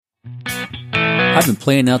I've been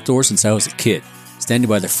playing outdoors since I was a kid, standing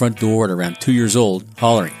by the front door at around 2 years old,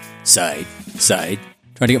 hollering, "Side, side,"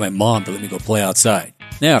 trying to get my mom to let me go play outside.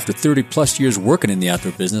 Now, after 30 plus years working in the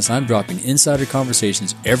outdoor business, I'm dropping insider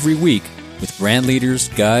conversations every week with brand leaders,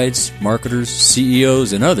 guides, marketers,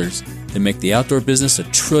 CEOs, and others that make the outdoor business a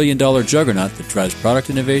trillion-dollar juggernaut that drives product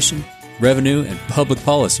innovation, revenue, and public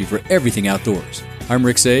policy for everything outdoors. I'm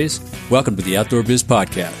Rick Sayes. Welcome to the Outdoor Biz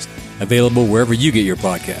Podcast, available wherever you get your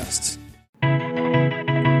podcasts.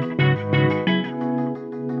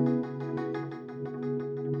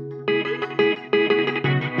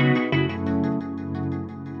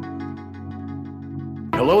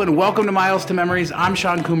 Hello and welcome to Miles to Memories. I'm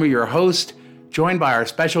Sean Coomer, your host, joined by our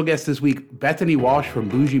special guest this week, Bethany Walsh from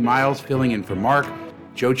Bougie Miles, filling in for Mark.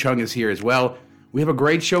 Joe Chung is here as well. We have a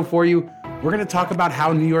great show for you. We're going to talk about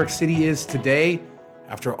how New York City is today.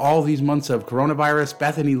 After all these months of coronavirus,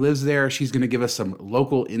 Bethany lives there. She's going to give us some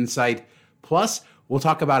local insight. Plus, we'll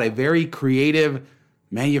talk about a very creative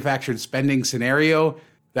manufactured spending scenario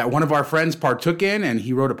that one of our friends partook in, and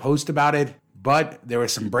he wrote a post about it. But there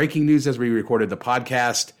was some breaking news as we recorded the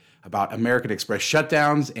podcast about American Express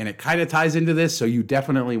shutdowns, and it kind of ties into this, so you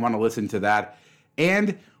definitely want to listen to that.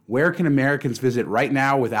 And where can Americans visit right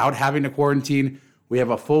now without having to quarantine? We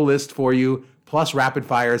have a full list for you, plus rapid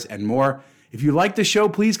fires and more. If you like the show,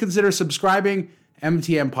 please consider subscribing.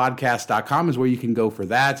 mtmpodcast.com is where you can go for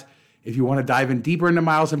that. If you want to dive in deeper into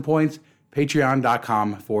Miles and Points,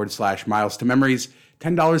 patreon.com/Miles to Memories.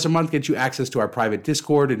 $10 a month gets you access to our private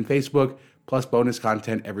Discord and Facebook, plus bonus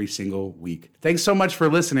content every single week. Thanks so much for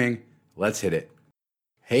listening. Let's hit it.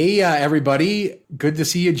 Hey, everybody. Good to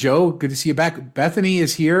see you, Joe. Good to see you back. Bethany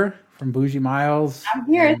is here from Bougie Miles. I'm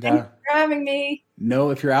here. And, thanks for having me. No,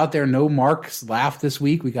 if you're out there, no Mark's laugh this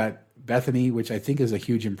week. We got Bethany, which I think is a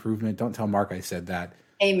huge improvement. Don't tell Mark I said that.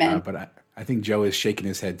 Amen. But I think Joe is shaking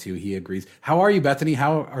his head too. He agrees. How are you, Bethany?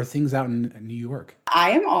 How are things out in New York?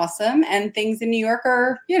 I am awesome. And things in New York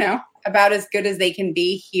are, about as good as they can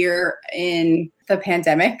be here in the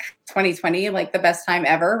pandemic 2020, like the best time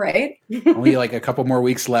ever, right? Only like a couple more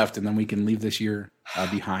weeks left, and then we can leave this year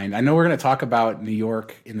behind. I know we're going to talk about New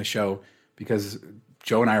York in the show because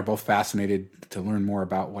Joe and I are both fascinated to learn more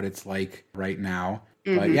about what it's like right now.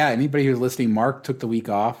 Mm-hmm. But yeah, anybody who's listening, Mark took the week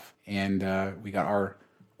off, and we got our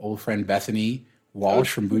old friend Bethany Walsh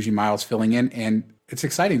from Bougie Miles filling in, and it's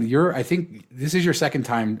exciting. I think this is your second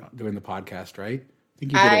time doing the podcast, right? I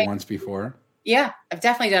think you did it once before. Yeah, I've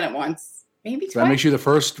definitely done it once, maybe twice. So that makes you the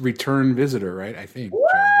first return visitor, right? I think. Woo!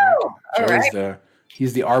 Joe is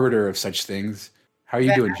he's the arbiter of such things. How are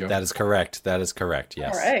you doing, Joe? That is correct.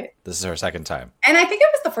 Yes. All right. This is our second time. And I think I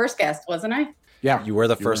was the first guest, wasn't I? Yeah. You were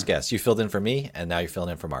the first guest. You filled in for me, and now you're filling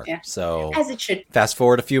in for Mark. Yeah. So as it should. Fast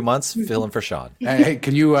forward a few months, fill in for Sean. Hey,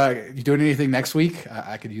 can you doing anything next week?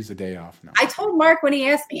 I could use a day off. No. I told Mark when he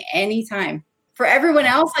asked me, anytime. For everyone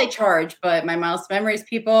else, I charge, but my Miles to Memories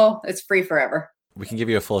people, it's free forever. We can give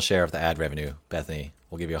you a full share of the ad revenue, Bethany.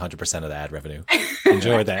 We'll give you 100% of the ad revenue.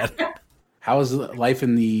 Enjoy that. How is life are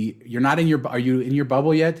you in your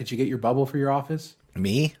bubble yet? Did you get your bubble for your office?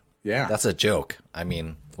 Me? Yeah. That's a joke. I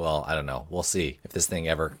mean, well, I don't know. We'll see if this thing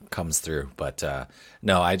ever comes through. But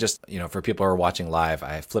no, I just, for people who are watching live,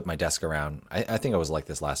 I flipped my desk around. I think I was like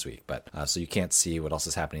this last week, but so you can't see what else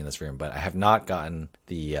is happening in this room. But I have not gotten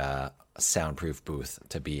the soundproof booth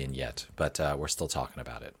to be in yet, but we're still talking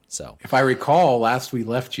about it. So if I recall, last we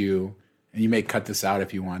left you, and you may cut this out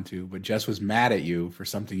if you want to, but Jess was mad at you for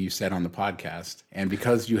something you said on the podcast. And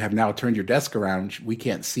because you have now turned your desk around, we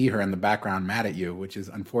can't see her in the background mad at you, which is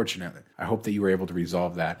unfortunate. I hope that you were able to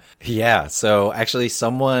resolve that. Yeah. So actually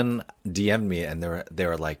someone DM'd me and they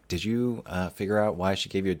were like, did you figure out why she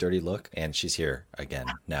gave you a dirty look? And she's here again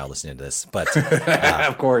now listening to this. But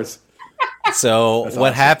of course. So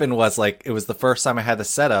what happened was it was the first time I had the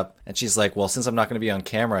setup, and she's like, well, since I'm not going to be on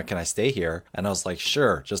camera, can I stay here? And I was like,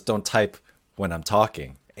 sure, just don't type when I'm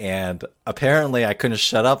talking. And apparently I couldn't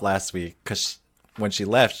shut up last week because when she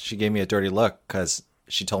left, she gave me a dirty look because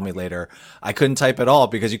she told me later I couldn't type at all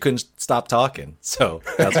because you couldn't stop talking. So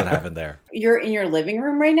that's what happened there. You're in your living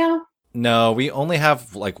room right now? No, we only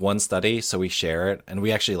have one study, so we share it, and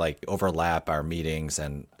we actually overlap our meetings,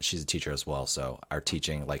 and she's a teacher as well, so our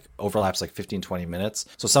teaching overlaps 15-20 minutes.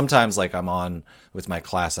 So sometimes I'm on with my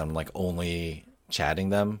class, I'm only chatting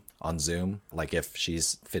them on Zoom, if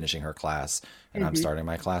she's finishing her class and I'm starting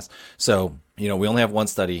my class. So, we only have one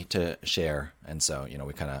study to share, and so,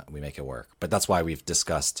 we make it work. But that's why we've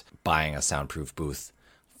discussed buying a soundproof booth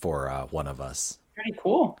for one of us. Pretty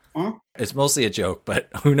cool. Huh? It's mostly a joke, but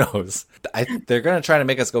who knows? They're going to try to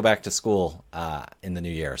make us go back to school in the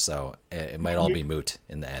new year, so it might all be moot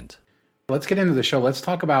in the end. Let's get into the show. Let's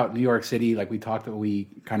talk about New York City, like we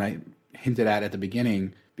kind of hinted at the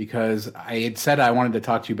beginning, because I had said I wanted to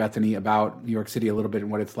talk to you, Bethany, about New York City a little bit and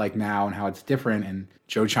what it's like now and how it's different. And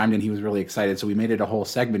Joe chimed in. He was really excited. So we made it a whole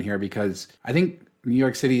segment here because I think New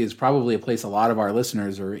York City is probably a place a lot of our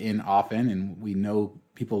listeners are in often, and we know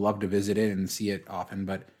people love to visit it and see it often.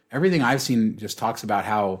 But everything I've seen just talks about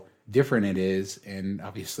how different it is. And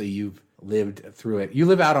obviously you've lived through it. You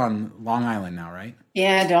live out on Long Island now, right?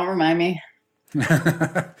 Yeah, don't remind me.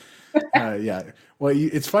 Yeah. Well,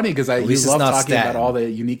 it's funny because you love talking about all the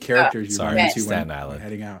unique characters you run into when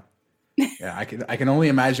heading out. Yeah, I can only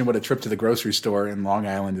imagine what a trip to the grocery store in Long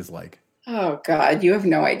Island is like. Oh God, you have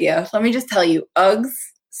no idea. Let me just tell you, Uggs,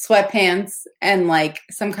 sweatpants, and like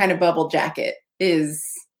some kind of bubble jacket is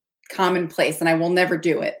commonplace, and I will never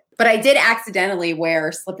do it. But I did accidentally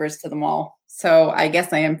wear slippers to the mall, so I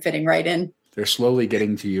guess I am fitting right in. They're slowly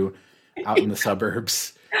getting to you out in the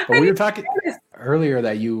suburbs. But we were talking earlier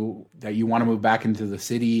that you want to move back into the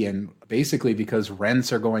city, and basically because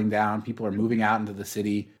rents are going down, people are moving out into the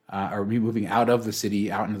city, or moving out of the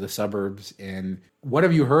city out into the suburbs. And what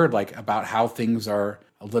have you heard like about how things are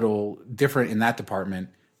a little different in that department,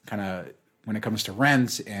 kind of when it comes to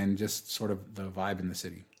rents and just sort of the vibe in the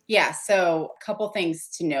city? Yeah, so a couple things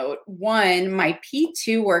to note. One, my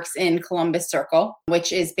P2 works in Columbus Circle,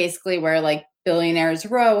 which is basically where like Billionaires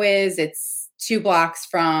Row is. It's 2 blocks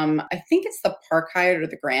from, I think it's the Park Hyatt or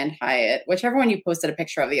the Grand Hyatt, whichever one you posted a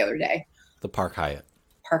picture of the other day. The Park Hyatt.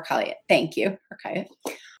 Park Hyatt. Thank you. Park Hyatt.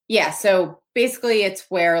 Yeah, so basically it's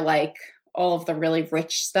where like all of the really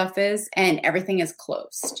rich stuff is, and everything is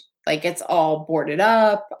closed. Like it's all boarded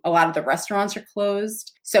up. A lot of the restaurants are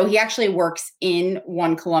closed. So he actually works in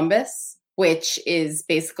One Columbus, which is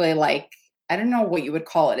basically like, I don't know what you would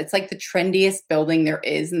call it. It's like the trendiest building there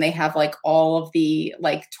is. And they have like all of the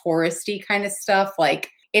like touristy kind of stuff.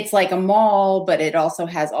 Like it's like a mall, but it also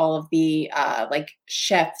has all of the like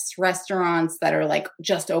chefs restaurants that are like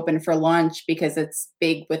just open for lunch because it's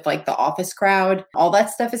big with like the office crowd. All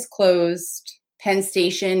that stuff is closed. Penn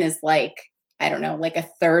Station is like, I don't know, like a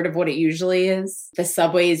third of what it usually is. The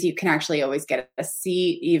subways, you can actually always get a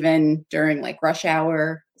seat even during like rush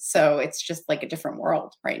hour. So it's just like a different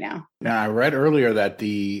world right now. Now, I read earlier that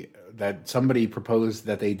that somebody proposed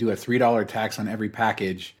that they do a $3 tax on every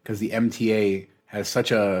package because the MTA has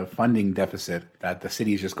such a funding deficit that the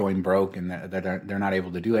city is just going broke and that they're not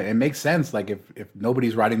able to do it. It makes sense. Like if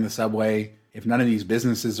nobody's riding the subway, if none of these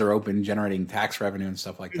businesses are open generating tax revenue and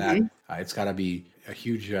stuff like that, it's got to be a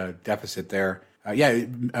huge deficit there.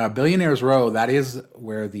 Billionaires Row, that is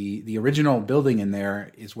where the original building in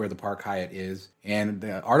there is where the Park Hyatt is. And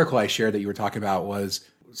the article I shared that you were talking about was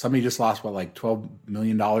somebody just lost like $12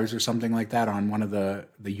 million or something like that on one of the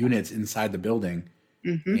units inside the building.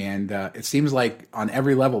 And it seems like on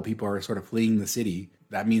every level, people are sort of fleeing the city.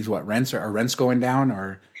 That means what? Are rents going down,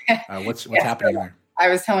 or what's happening there? I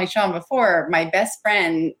was telling Sean before, my best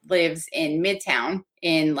friend lives in Midtown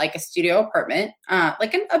in like a studio apartment,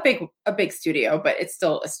 like a big studio, but it's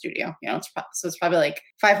still a studio, you know, so it's probably like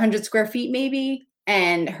 500 square feet maybe.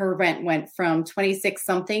 And her rent went from 26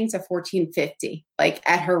 something to 1450, like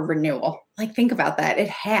at her renewal. Like, think about that. It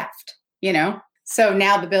halved, you know? So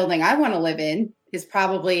now the building I want to live in is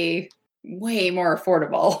probably way more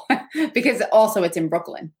affordable because also it's in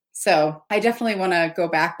Brooklyn. So I definitely want to go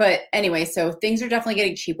back. But anyway, so things are definitely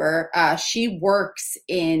getting cheaper. She works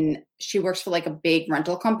for like a big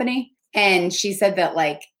rental company. And she said that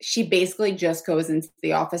like she basically just goes into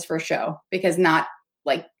the office for a show because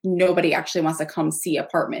nobody actually wants to come see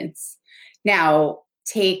apartments. Now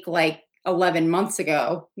take like 11 months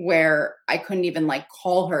ago where I couldn't even like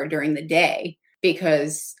call her during the day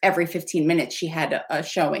because every 15 minutes she had a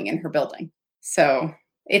showing in her building. So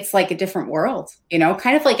it's like a different world, you know,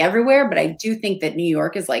 kind of like everywhere. But I do think that New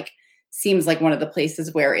York seems like one of the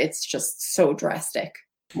places where it's just so drastic.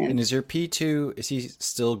 And is your P2, is he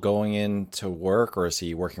still going in to work or is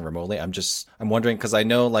he working remotely? I'm wondering, because I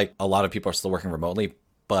know like a lot of people are still working remotely,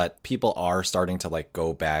 but people are starting to like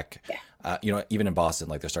go back, even in Boston,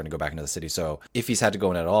 like they're starting to go back into the city. So if he's had to go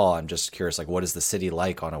in at all, I'm just curious, like what is the city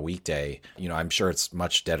like on a weekday? You know, I'm sure it's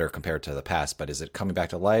much deader compared to the past, but is it coming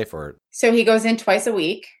back to life or? So he goes in twice a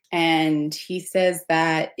week and he says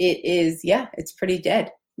that it's pretty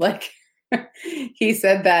dead. Like, he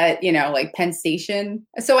said that, you know, like Penn Station.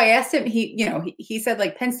 So I asked him, he said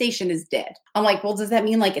like Penn Station is dead. I'm like, well, does that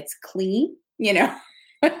mean like it's clean? You know,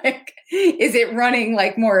 like, is it running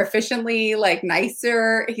like more efficiently, like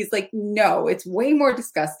nicer? He's like, no, it's way more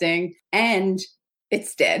disgusting and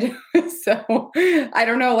it's dead. So I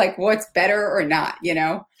don't know like what's better or not, you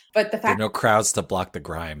know, but the fact there are no crowds to block the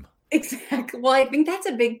grime. Exactly. Well, I think that's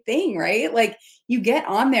a big thing, right? Like you get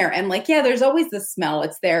on there and like, yeah, there's always the smell.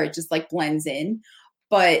 It's there. It just like blends in.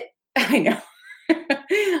 But I know,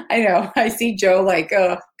 I know. I see Joe like,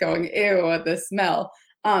 going, ew, the smell.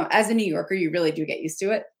 As a New Yorker, you really do get used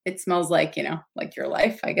to it. It smells like, like your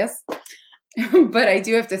life, I guess. But I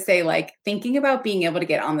do have to say, like, thinking about being able to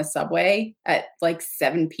get on the subway at like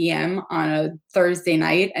 7 p.m. on a Thursday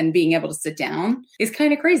night and being able to sit down is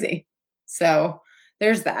kind of crazy. So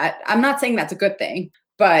there's that. I'm not saying that's a good thing,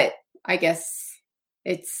 but I guess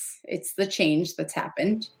it's the change that's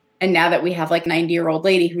happened. And now that we have like a 90-year-old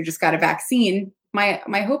lady who just got a vaccine,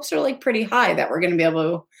 my hopes are like pretty high that we're going to be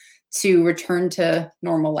able to return to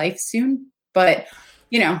normal life soon. But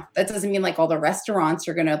that doesn't mean like all the restaurants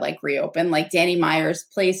are going to like reopen. Like Danny Meyer's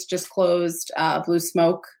place just closed, Blue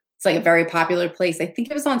Smoke. It's like a very popular place. I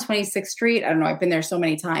think it was on 26th Street. I don't know. I've been there so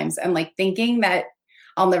many times. And like thinking that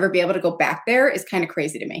I'll never be able to go back there is kind of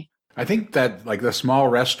crazy to me. I think that like the small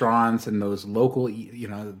restaurants and those local,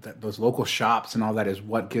 those local shops and all that is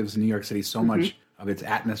what gives New York City so much of its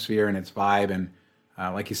atmosphere and its vibe. And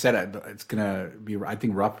like you said, it's going to be, I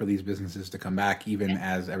think, rough for these businesses to come back even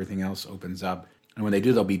as everything else opens up. And when they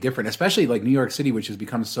do, they'll be different, especially like New York City, which has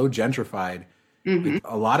become so gentrified.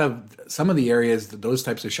 Some of the areas, those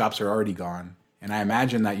types of shops are already gone. And I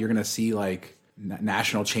imagine that you're going to see like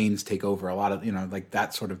national chains take over a lot of, like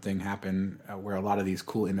that sort of thing happen where a lot of these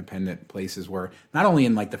cool independent places were not only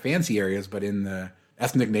in like the fancy areas, but in the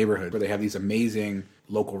ethnic neighborhood where they have these amazing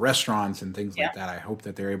local restaurants and things like that. I hope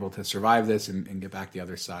that they're able to survive this and get back the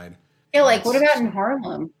other side. Yeah. Like what about in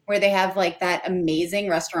Harlem where they have like that amazing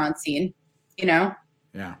restaurant scene?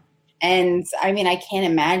 Yeah. And I mean, I can't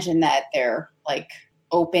imagine that they're like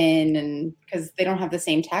open and because they don't have the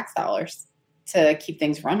same tax dollars to keep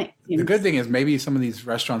things running. The good thing is maybe some of these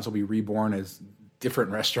restaurants will be reborn as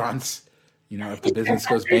different restaurants, if the business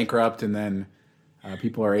goes bankrupt and then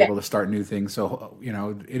people are able to start new things. So,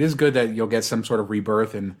 it is good that you'll get some sort of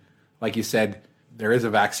rebirth. And like you said, there is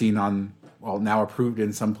a vaccine now approved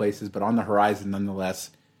in some places, but on the horizon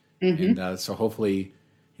nonetheless. And so hopefully,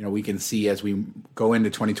 we can see as we go into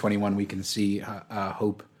 2021, we can see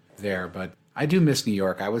hope there. But I do miss New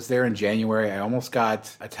York. I was there in January. I almost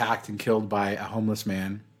got attacked and killed by a homeless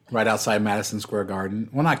man right outside Madison Square Garden.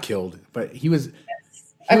 Well, not killed, but he was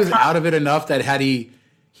out of it enough that had he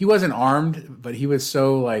wasn't armed, but he was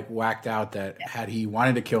so like whacked out that had he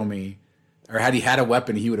wanted to kill me or had he had a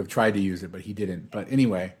weapon, he would have tried to use it, but he didn't. But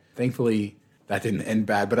anyway, thankfully that didn't end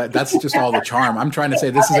bad. But that's just all the charm. I'm trying to say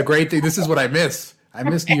this is a great thing. This is what I miss. I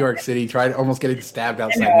miss New York City. Tried almost getting stabbed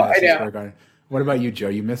outside Madison Square Garden. What about you, Joe?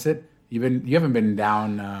 You miss it? You haven't been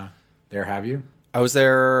down there, have you? I was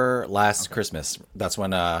there last Christmas. That's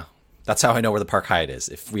when that's how I know where the Park Hyatt is.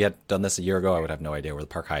 If we had done this a year ago, I would have no idea where the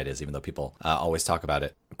Park Hyatt is, even though people always talk about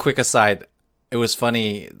it. Quick aside, it was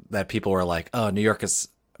funny that people were like, "Oh, New York is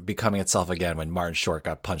becoming itself again" when Martin Short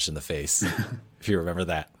got punched in the face. If you remember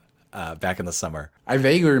that. Back in the summer. I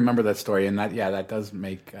vaguely remember that story, and that does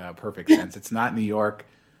make perfect sense. It's not New York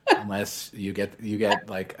unless you get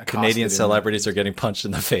like Canadian celebrities are getting punched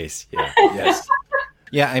in the face. Yeah. Yes.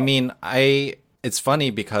 Yeah, I mean, it's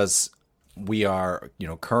funny because we are,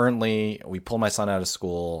 currently we pulled my son out of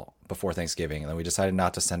school before Thanksgiving, and then we decided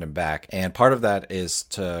not to send him back. And part of that is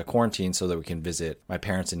to quarantine so that we can visit my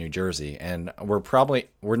parents in New Jersey. And we're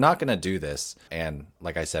not going to do this. And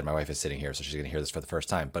like I said, my wife is sitting here, so she's going to hear this for the first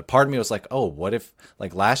time. But part of me was like, oh, what if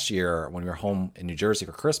like last year when we were home in New Jersey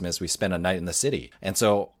for Christmas, we spent a night in the city. And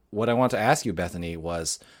so what I want to ask you, Bethany,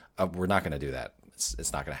 was we're not going to do that.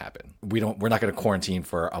 It's not going to happen. We're not going to quarantine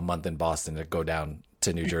for a month in Boston to go down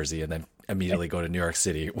to New Jersey and then immediately go to New York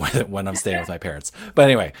City when I'm staying with my parents. But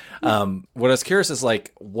anyway, what I was curious is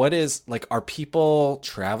like, are people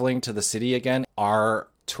traveling to the city again? Are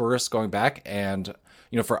tourists going back? And,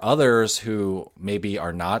 for others who maybe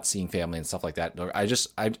are not seeing family and stuff like that,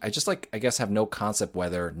 I guess have no concept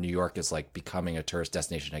whether New York is like becoming a tourist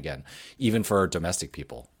destination again, even for domestic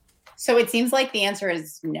people. So it seems like the answer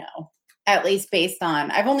is no, at least based on,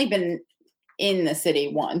 I've only been in the city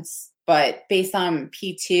once. But based on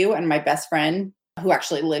P2 and my best friend who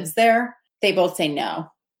actually lives there, they both say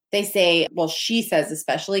no. They say, well, she says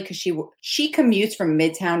especially because she commutes from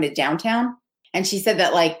Midtown to downtown. And she said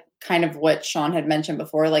that like kind of what Sean had mentioned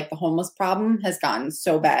before, like the homeless problem has gotten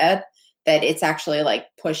so bad that it's actually like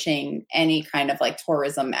pushing any kind of like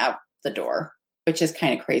tourism out the door, which is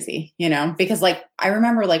kind of crazy, because like I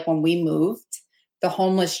remember like when we moved, the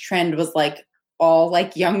homeless trend was like all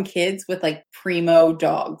like young kids with like primo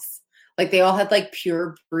dogs. Like they all had like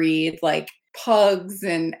pure breed, like pugs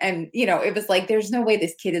and it was like, there's no way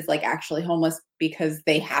this kid is like actually homeless because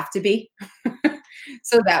they have to be.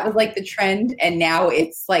 So that was like the trend. And now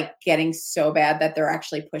it's like getting so bad that they're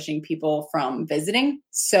actually pushing people from visiting.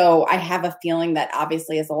 So I have a feeling that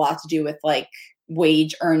obviously has a lot to do with like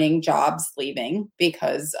wage earning jobs leaving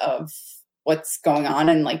because of what's going on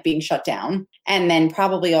and like being shut down. And then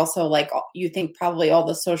probably also like you think probably all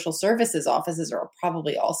the social services offices are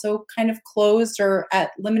probably also kind of closed or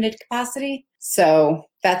at limited capacity. So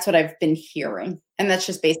that's what I've been hearing. And that's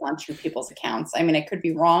just based on two people's accounts. I mean, I could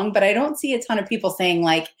be wrong, but I don't see a ton of people saying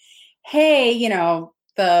like, hey, you know,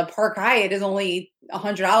 the Park Hyatt is only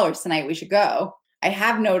 $100 tonight. We should go. I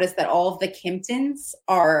have noticed that all of the Kimptons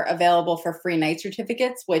are available for free night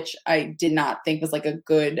certificates, which I did not think was like a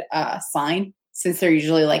good sign since they're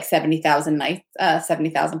usually like 70,000 nights,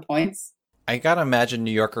 70,000 points. I gotta imagine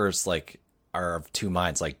New Yorkers like are of two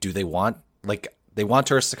minds. Like, do they want they want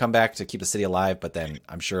tourists to come back to keep the city alive, but then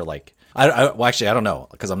I'm sure like well, actually, I don't know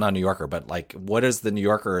because I'm not a New Yorker, but like, what is the New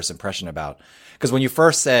Yorker's impression about? Because when you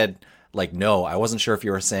first said like no, I wasn't sure if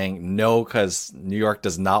you were saying no because New York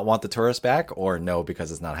does not want the tourists back or no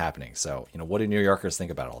because it's not happening. So, you know, what do New Yorkers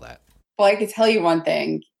think about all that? Well, I could tell you one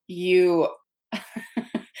thing. You,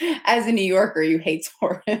 as a New Yorker, you hate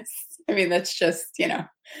tourists. I mean, that's just, you know,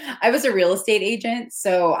 I was a real estate agent.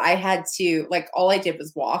 So I had to, like, all I did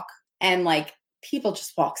was walk. And like, people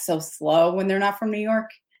just walk so slow when they're not from New York.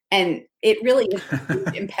 And it really is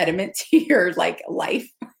an impediment to your like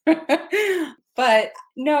life. But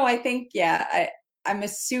no, I think, yeah, I'm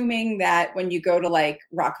assuming that when you go to like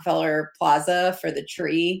Rockefeller Plaza for the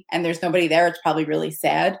tree and there's nobody there, it's probably really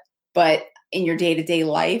sad. But in your day-to-day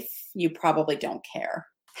life, you probably don't care.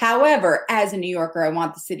 However, as a New Yorker, I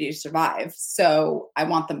want the city to survive. So I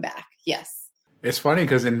want them back. Yes. It's funny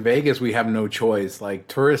because in Vegas, we have no choice. Like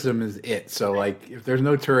tourism is it. So like if there's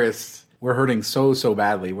no tourists, we're hurting so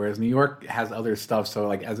badly. Whereas New York has other stuff. So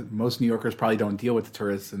like as most New Yorkers probably don't deal with the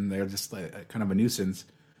tourists and they're just like, kind of a nuisance.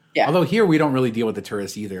 Yeah. Although here we don't really deal with the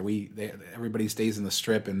tourists either. Everybody stays in the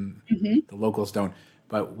strip and the locals don't.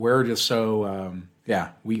 But we're just so,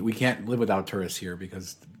 we can't live without tourists here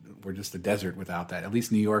because we're just a desert without that. At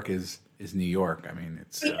least New York is New York. I mean,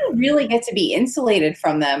 it's... You don't really get to be insulated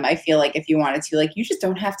from them, I feel like, if you wanted to. Like, you just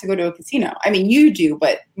don't have to go to a casino. I mean, you do,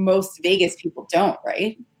 but most Vegas people don't,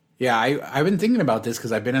 right? Yeah, I've been thinking about this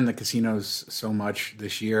because I've been in the casinos so much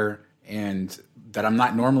this year and that I'm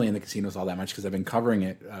not normally in the casinos all that much because I've been covering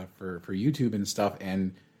it for YouTube and stuff.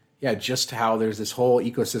 And yeah, just how there's this whole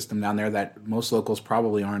ecosystem down there that most locals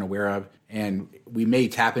probably aren't aware of. And we may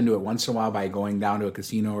tap into it once in a while by going down to a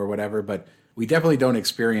casino or whatever, but we definitely don't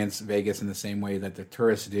experience Vegas in the same way that the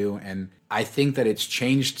tourists do. And I think that it's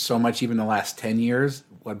changed so much even the last 10 years,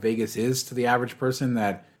 what Vegas is to the average person,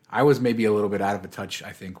 that I was maybe a little bit out of touch,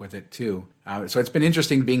 I think, with it too. So it's been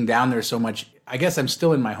interesting being down there so much. I guess I'm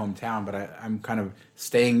still in my hometown, but I'm kind of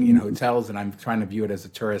staying in hotels and I'm trying to view it as a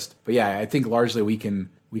tourist. But yeah, I think largely we can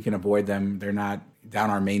avoid them. They're not down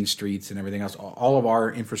our main streets and everything else. All of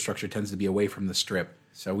our infrastructure tends to be away from the strip.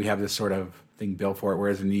 So we have this sort of thing built for it,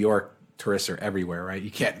 whereas in New York, tourists are everywhere, right?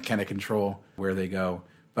 You can't kind of control where they go.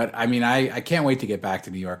 But I mean, I can't wait to get back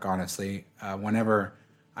to New York, honestly. Whenever...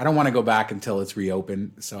 I don't want to go back until it's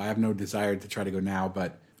reopened, so I have no desire to try to go now,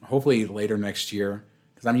 but hopefully later next year,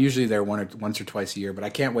 because I'm usually there once or twice a year, but I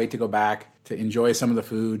can't wait to go back to enjoy some of the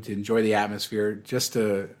food, to enjoy the atmosphere, just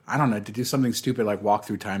to, I don't know, to do something stupid like walk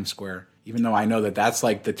through Times Square, even though I know that that's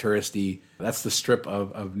like the touristy, that's the strip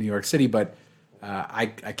of New York City, but I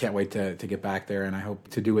can't wait to get back there, and I hope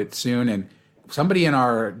to do it soon. And somebody in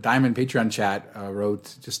our Diamond Patreon chat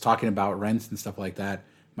wrote, just talking about rents and stuff like that.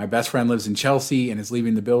 My best friend lives in Chelsea and is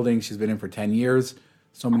leaving the building. She's been in for 10 years.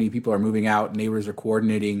 So many people are moving out. Neighbors are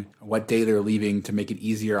coordinating what day they're leaving to make it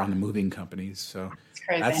easier on the moving companies. So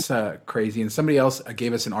that's crazy. And somebody else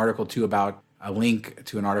gave us an article, too, about a link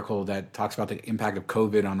to an article that talks about the impact of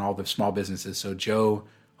COVID on all the small businesses. So, Joe,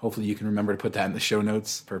 hopefully you can remember to put that in the show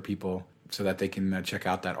notes for people so that they can check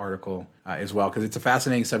out that article as well, because it's a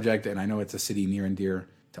fascinating subject, and I know it's a city near and dear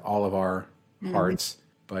to all of our hearts.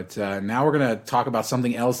 But now we're going to talk about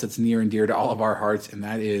something else that's near and dear to all of our hearts, and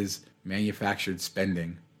that is manufactured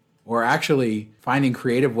spending. Or actually finding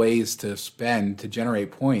creative ways to spend to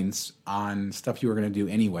generate points on stuff you were going to do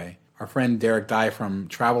anyway. Our friend Derek Dye from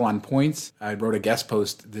Travel on Points wrote a guest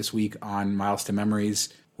post this week on Miles to Memories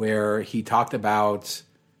where he talked about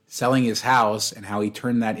selling his house and how he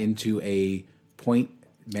turned that into a point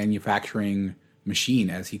manufacturing machine,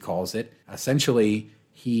 as he calls it. Essentially,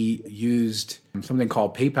 he used something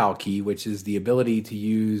called PayPal Key, which is the ability to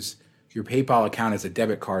use your PayPal account as a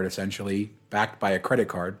debit card, essentially, backed by a credit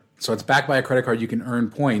card. So it's backed by a credit card. You can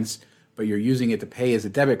earn points, but you're using it to pay as a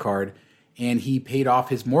debit card. And he paid off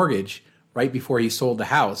his mortgage right before he sold the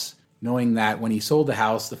house knowing that when he sold the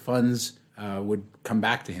house, the funds would come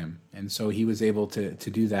back to him. And so he was able to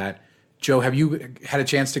do that. Joe, have you had a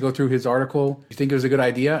chance to go through his article? Do you think it was a good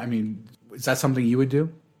idea? I mean, is that something you would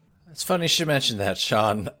do? It's funny you should mention that,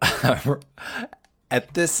 Sean.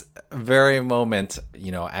 At this very moment,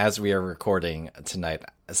 as we are recording tonight,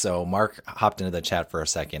 so Mark hopped into the chat for a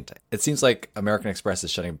second. It seems like American Express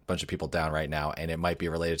is shutting a bunch of people down right now, and it might be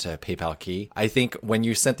related to PayPal Key. I think when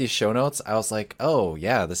you sent these show notes, I was like, oh,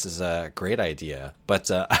 yeah, this is a great idea. But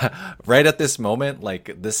right at this moment,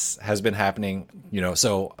 like this has been happening,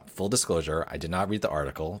 so full disclosure, I did not read the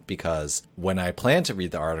article because when I planned to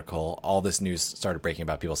read the article, all this news started breaking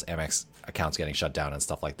about people's Amex accounts getting shut down and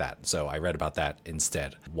stuff like that. So I read about that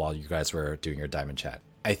instead while you guys were doing your Diamond Chat.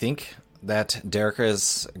 I think that Derica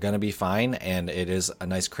is going to be fine, and it is a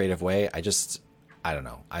nice creative way. I don't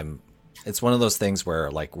know. It's one of those things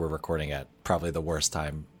where like we're recording at probably the worst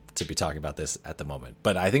time to be talking about this at the moment,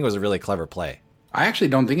 but I think it was a really clever play. I actually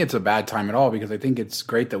don't think it's a bad time at all because I think it's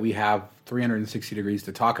great that we have 360 degrees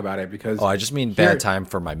to talk about it because... Oh, I just mean bad time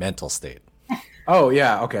for my mental state. Oh,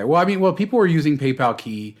 yeah. Okay. Well, people were using PayPal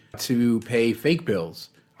Key to pay fake bills,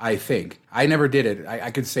 I think. I never did it.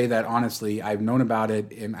 I could say that honestly. I've known about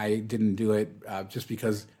it and I didn't do it just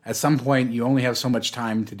because at some point you only have so much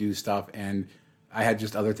time to do stuff and I had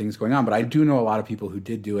just other things going on. But I do know a lot of people who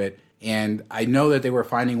did do it. And I know that they were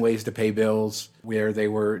finding ways to pay bills where they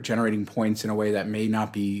were generating points in a way that may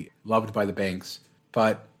not be loved by the banks.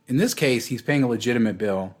 But in this case, he's paying a legitimate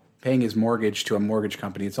bill, paying his mortgage to a mortgage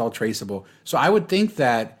company. It's all traceable. So I would think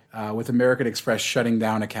that with American Express shutting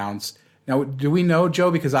down accounts. Now, do we know, Joe?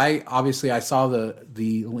 Because I saw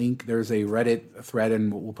the link. There's a Reddit thread,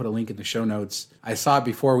 and we'll put a link in the show notes. I saw it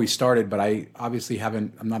before we started, but I obviously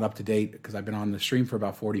I'm not up to date because I've been on the stream for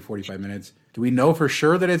about 45 minutes. Do we know for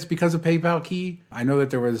sure that it's because of PayPal Key? I know that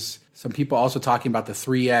there was some people also talking about the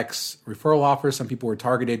 3X referral offer. Some people were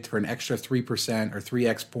targeted for an extra 3% or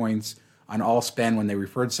 3X points on all spend when they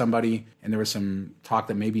referred somebody. And there was some talk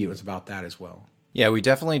that maybe it was about that as well. Yeah, we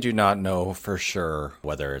definitely do not know for sure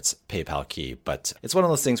whether it's PayPal Key, but it's one of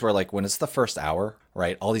those things where like when it's the first hour,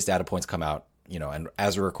 right, all these data points come out, and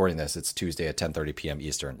as we're recording this, it's Tuesday at 10:30 p.m.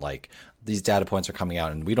 Eastern. Like these data points are coming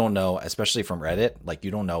out and we don't know, especially from Reddit, like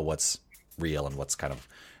you don't know what's real and what's kind of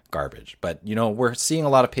garbage. But, we're seeing a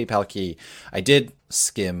lot of PayPal Key. I did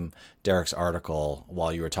skim Derek's article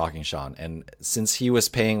while you were talking, Sean, and since he was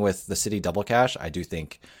paying with the Citi Double Cash, I do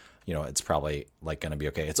think it's probably like going to be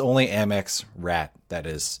okay. It's only Amex Rat that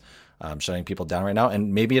is shutting people down right now,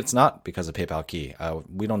 and maybe it's not because of PayPal Key.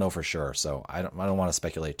 We don't know for sure, so I don't want to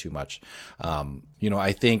speculate too much.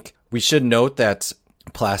 I think we should note that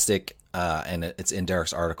Plastic, and it's in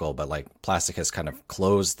Derek's article, but like Plastic has kind of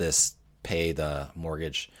closed this pay the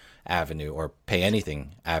mortgage avenue or pay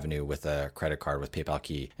anything avenue with a credit card with PayPal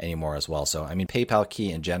Key anymore as well. So, I mean, PayPal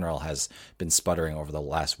Key in general has been sputtering over the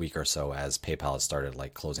last week or so as PayPal has started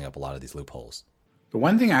like closing up a lot of these loopholes. The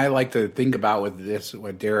one thing I like to think about with this,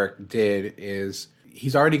 what Derek did is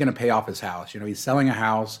he's already going to pay off his house. He's selling a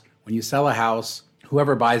house. When you sell a house,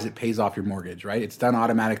 whoever buys it pays off your mortgage, right? It's done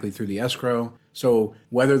automatically through the escrow. So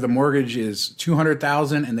whether the mortgage is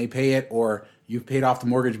 $200,000 and they pay it, or you've paid off the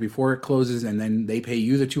mortgage before it closes and then they pay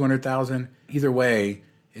you the $200,000, either way,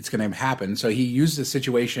 it's going to happen. So he used a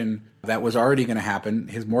situation that was already going to happen.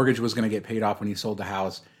 His mortgage was going to get paid off when he sold the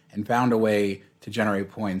house and found a way to generate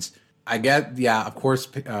points. I get, yeah, of course,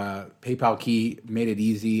 PayPal Key made it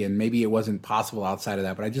easy and maybe it wasn't possible outside of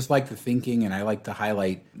that. But I just like the thinking and I like to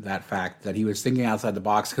highlight that fact that he was thinking outside the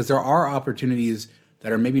box because there are opportunities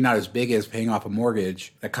that are maybe not as big as paying off a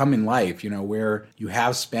mortgage that come in life, where you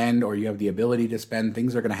have spend or you have the ability to spend,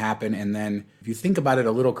 things are going to happen. And then if you think about it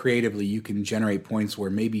a little creatively, you can generate points where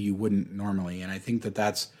maybe you wouldn't normally. And I think that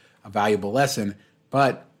that's a valuable lesson.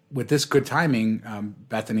 But with this good timing,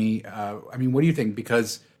 Bethany, what do you think?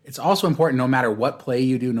 Because it's also important no matter what play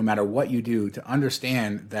you do, no matter what you do, to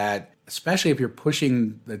understand that, especially if you're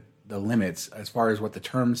pushing the limits as far as what the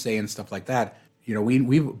terms say and stuff like that,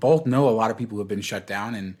 we both know a lot of people who have been shut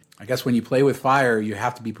down. And I guess when you play with fire, you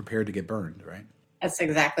have to be prepared to get burned, right? That's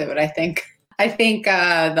exactly what I think. I think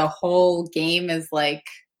the whole game is like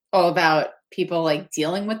all about people like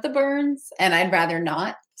dealing with the burns, and I'd rather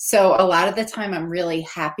not. So a lot of the time I'm really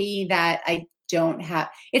happy that I don't have,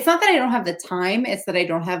 it's not that I don't have the time, it's that I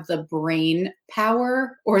don't have the brain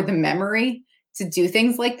power or the memory to do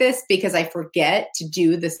things like this because I forget to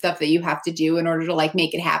do the stuff that you have to do in order to like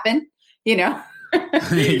make it happen, You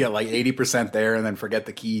get like 80% there and then forget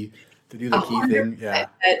the key To do the key thing. Yeah.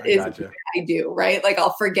 That is what I do, right? Like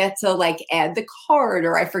I'll forget to like add the card,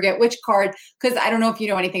 or I forget which card, because I don't know if you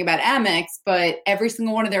know anything about Amex, but every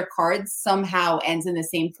single one of their cards somehow ends in the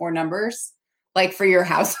same 4 numbers, like for your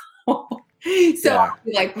household. So I'll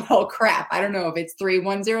be like, well, crap. I don't know if it's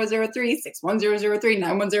 31003, 61003,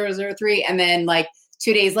 91003. And then like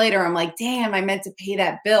 2 days later, I'm like, damn, I meant to pay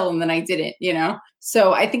that bill. And then I didn't,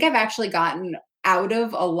 So I think I've actually gotten out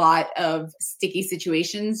of a lot of sticky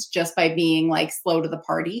situations just by being like slow to the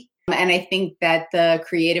party. And I think that the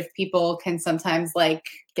creative people can sometimes like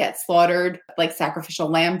get slaughtered like sacrificial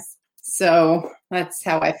lambs. So that's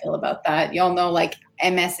how I feel about that. Y'all know like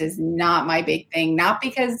MS is not my big thing, not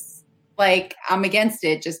because like I'm against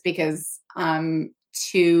it, just because I'm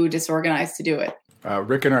too disorganized to do it.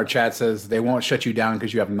 Rick in our chat says they won't shut you down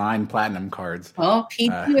because you have 9 platinum cards. Well,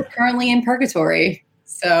 P2 is currently in purgatory.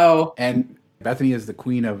 So and Bethany is the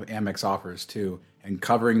queen of Amex offers too, and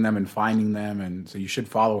covering them and finding them. And so you should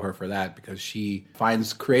follow her for that, because she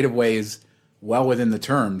finds creative ways well within the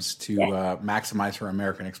terms to maximize her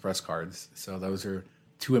American Express cards. So those are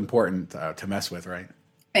too important to mess with, right?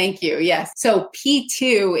 Thank you. Yes. So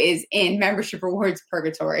P2 is in membership rewards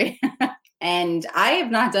purgatory. And I have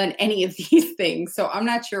not done any of these things, so I'm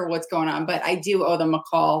not sure what's going on, but I do owe them a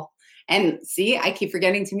call. And see, I keep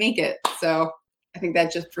forgetting to make it. So I think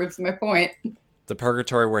that just proves my point. The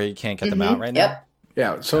purgatory where you can't get them out right now? Yep.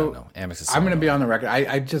 Yeah, so Amex is so I'm going to be on the record.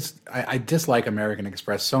 I dislike American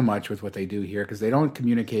Express so much with what they do here, because they don't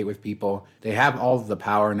communicate with people. They have all of the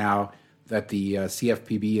power now that the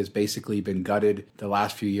CFPB has basically been gutted the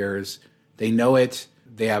last few years. They know it.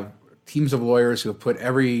 They have teams of lawyers who have put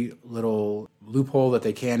every little loophole that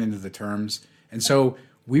they can into the terms. And so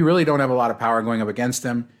we really don't have a lot of power going up against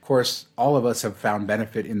them. Of course, all of us have found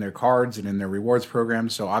benefit in their cards and in their rewards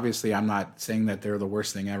programs. So obviously, I'm not saying that they're the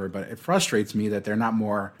worst thing ever, but it frustrates me that they're not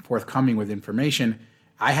more forthcoming with information.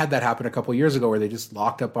 I had that happen a couple of years ago where they just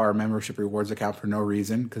locked up our membership rewards account for no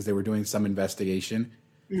reason because they were doing some investigation.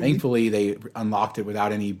 Mm-hmm. Thankfully, they unlocked it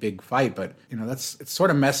without any big fight. But it's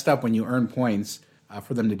sort of messed up when you earn points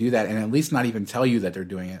for them to do that and at least not even tell you that they're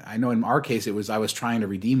doing it. I know in our case, it was I was trying to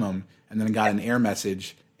redeem them and then got an error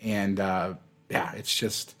message. And it's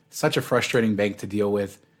just such a frustrating bank to deal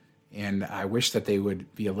with. And I wish that they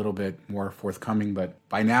would be a little bit more forthcoming. But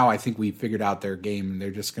by now, I think we figured out their game. They're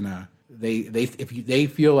just gonna if they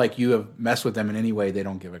feel like you have messed with them in any way, they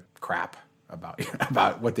don't give a crap about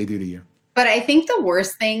what they do to you. But I think the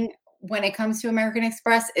worst thing when it comes to American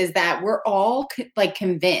Express is that we're all like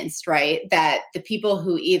convinced, right, that the people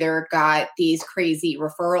who either got these crazy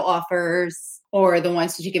referral offers or the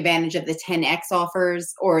ones who took advantage of the 10X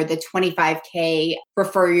offers or the 25K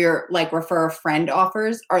refer a friend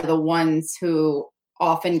offers are the ones who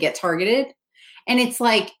often get targeted. And it's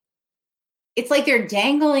like they're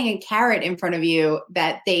dangling a carrot in front of you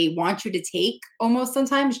that they want you to take almost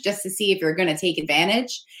sometimes just to see if you're going to take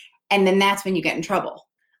advantage. And then that's when you get in trouble.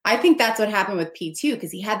 I think that's what happened with P2 because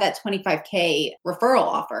he had that 25K referral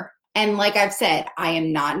offer. And like I've said, I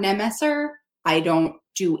am not an MSer. I don't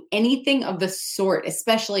do anything of the sort,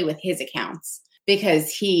 especially with his accounts,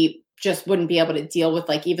 because he just wouldn't be able to deal with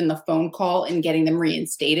like even the phone call and getting them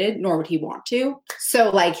reinstated, nor would he want to. So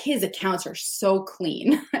like his accounts are so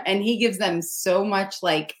clean and he gives them so much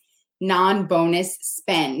like non-bonus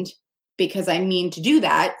spend because I mean to do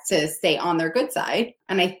that to stay on their good side.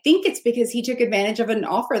 And I think it's because he took advantage of an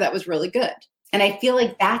offer that was really good. And I feel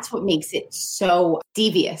like that's what makes it so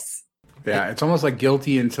devious. Yeah, it's almost like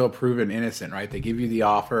guilty until proven innocent, right? They give you the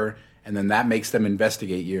offer and then that makes them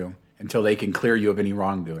investigate you until they can clear you of any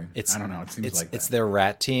wrongdoing. I don't know. It seems like that. It's their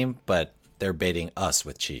rat team, but they're baiting us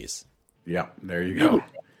with cheese. Yeah, there you go.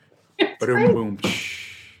 Boom, boom.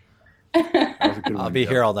 I'll be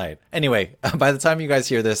here all night. Anyway, by the time you guys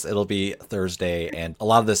hear this, it'll be Thursday, and a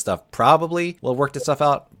lot of this stuff probably will work itself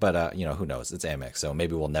out, but who knows? It's Amex, so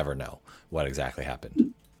maybe we'll never know what exactly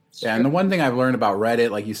happened. Yeah, and the one thing I've learned about Reddit,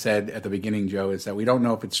 like you said at the beginning, Joe, is that we don't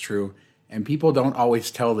know if it's true, and people don't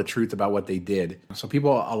always tell the truth about what they did. So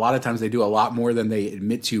people, a lot of times, they do a lot more than they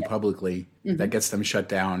admit to publicly. Mm-hmm. That gets them shut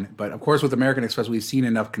down. But of course, with American Express, we've seen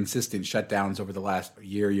enough consistent shutdowns over the last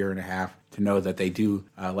year and a half to know that they do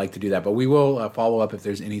like to do that. But we will follow up if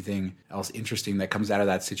there's anything else interesting that comes out of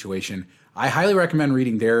that situation. I highly recommend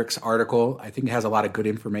reading Derek's article. I think it has a lot of good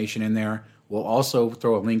information in there. We'll also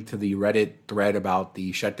throw a link to the Reddit thread about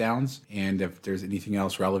the shutdowns. And if there's anything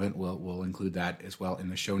else relevant, we'll include that as well in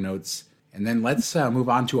the show notes. And then let's move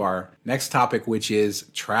on to our next topic, which is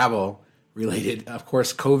travel related. Of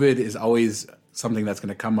course, COVID is always something that's going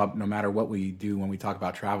to come up no matter what we do when we talk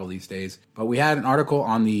about travel these days. But we had an article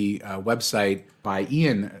on the website by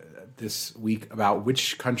Ian this week about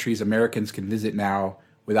which countries Americans can visit now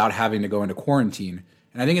without having to go into quarantine.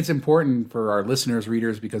 And I think it's important for our listeners,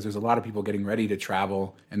 readers, because there's a lot of people getting ready to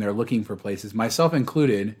travel and they're looking for places, myself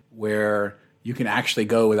included, where you can actually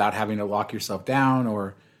go without having to lock yourself down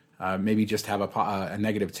or maybe just have a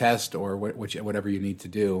negative test or whatever you need to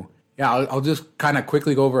do. Yeah, I'll just kind of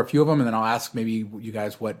quickly go over a few of them, and then I'll ask maybe you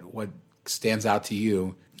guys what stands out to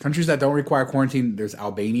you. Countries that don't require quarantine, there's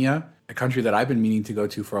Albania, a country that I've been meaning to go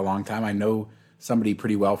to for a long time. I know somebody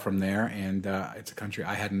pretty well from there, and it's a country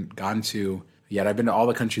I hadn't gone to yet. I've been to all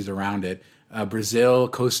the countries around it. Brazil,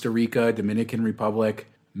 Costa Rica, Dominican Republic,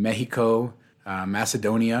 Mexico,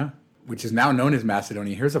 Macedonia, which is now known as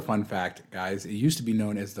Macedonia. Here's a fun fact, guys. It used to be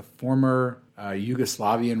known as the former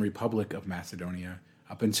Yugoslavian Republic of Macedonia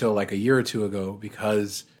up until like a year or two ago,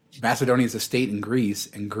 because Macedonia is a state in Greece,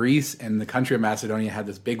 and Greece and the country of Macedonia had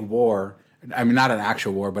this big war. I mean, not an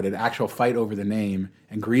actual war, but an actual fight over the name.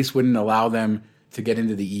 And Greece wouldn't allow them to get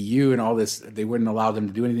into the EU and all this. They wouldn't allow them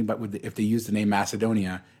to do anything but if they used the name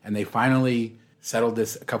Macedonia. And they finally settled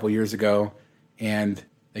this a couple years ago, and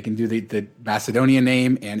they can do the Macedonian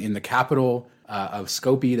name. And in the capital of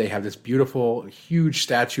Skopje, they have this beautiful, huge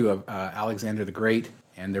statue of Alexander the Great,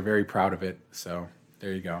 and they're very proud of it. So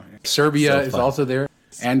there you go. Serbia is also there,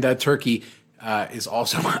 and Turkey is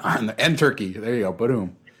also on and Turkey. There you go.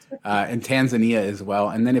 Boom. And Tanzania as well.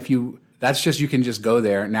 And then you can just go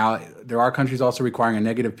there. Now, there are countries also requiring a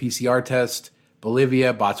negative PCR test: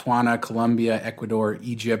 Bolivia, Botswana, Colombia, Ecuador,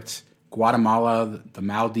 Egypt, Guatemala, the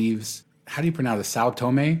Maldives. How do you pronounce it? Sao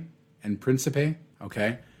Tome and Principe.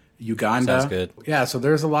 Okay. Uganda. Sounds good. Yeah. So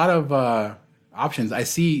there's a lot of options. I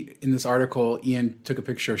see in this article, Ian took a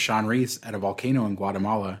picture of Sean Reese at a volcano in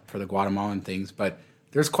Guatemala for the Guatemalan things, but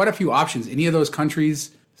there's quite a few options. Any of those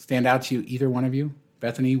countries stand out to you, either one of you?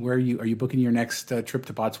 Bethany, where are you booking your next trip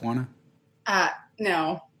to Botswana?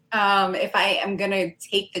 No. If I am going to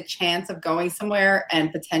take the chance of going somewhere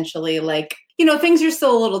and potentially things are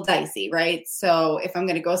still a little dicey, right? So if I'm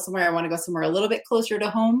going to go somewhere, I want to go somewhere a little bit closer to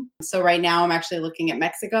home. So right now I'm actually looking at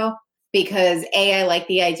Mexico because I like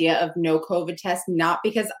the idea of no COVID test, not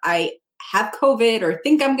because I have COVID or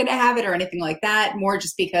think I'm going to have it or anything like that. More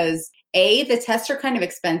just because the tests are kind of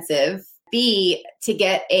expensive. B, to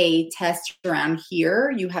get a test around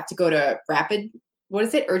here, you have to go to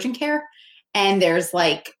urgent care? And there's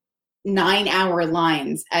 9-hour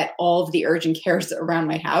lines at all of the urgent cares around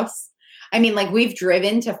my house. I mean, we've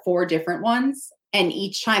driven to 4 different ones, and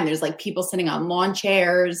each time there's people sitting on lawn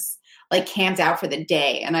chairs, camped out for the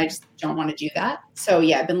day. And I just don't want to do that. So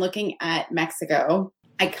yeah, I've been looking at Mexico.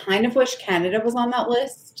 I kind of wish Canada was on that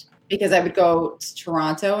list, because I would go to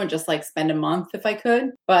Toronto and just spend a month if I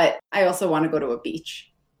could. But I also want to go to a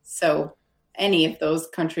beach. So any of those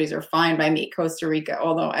countries are fine by me. Costa Rica,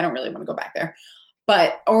 although I don't really want to go back there.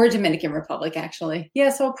 Or Dominican Republic, actually.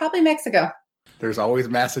 Yeah, so probably Mexico. There's always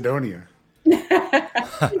Macedonia.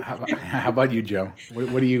 How about you, Joe?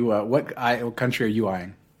 What country are you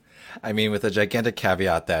eyeing? I mean, with a gigantic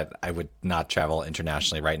caveat that I would not travel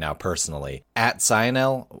internationally right now personally. At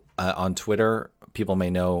Cyanel on Twitter, people may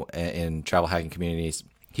know in travel hacking communities,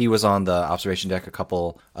 he was on the observation deck a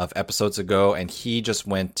couple of episodes ago, and he just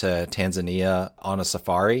went to Tanzania on a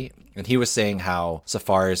safari. And he was saying how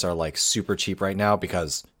safaris are super cheap right now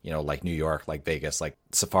because, like New York, like Vegas,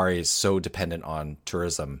 safari is so dependent on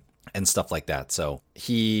tourism and stuff like that. So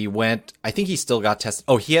he went, I think he still got tested.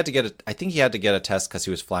 Oh, he had to get a test because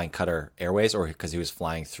he was flying Qatar Airways or because he was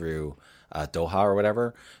flying through Doha or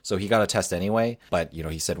whatever. So he got a test anyway. But,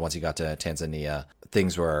 he said once he got to Tanzania,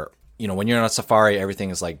 things were, when you're on a safari, everything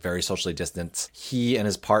is very socially distanced. He and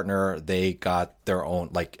his partner, they got their own,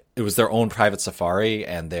 it was their own private safari,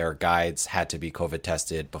 and their guides had to be COVID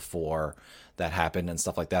tested before that happened and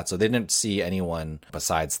stuff like that. So they didn't see anyone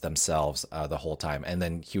besides themselves the whole time. And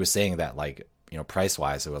then he was saying that price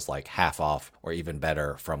wise, it was half off or even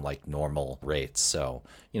better from normal rates. So,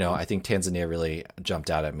 I think Tanzania really jumped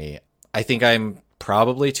out at me. I think I'm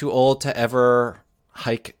probably too old to ever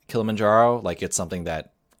hike Kilimanjaro. It's something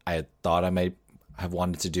that I had thought I might have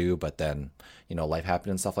wanted to do, but then, life happened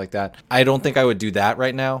and stuff like that. I don't think I would do that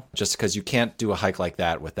right now, just because you can't do a hike like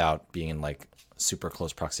that without being in super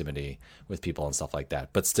close proximity with people and stuff like that.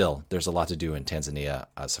 But still, there's a lot to do in Tanzania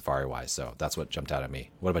safari-wise, so that's what jumped out at me.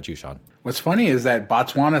 What about you, Sean? What's funny is that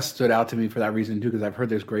Botswana stood out to me for that reason too, because I've heard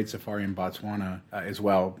there's great safari in Botswana as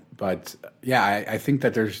well. But yeah, I think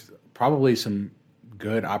that there's probably some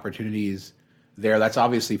good opportunities there. That's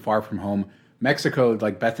obviously far from home. Mexico,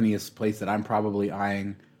 like Bethany, is a place that I'm probably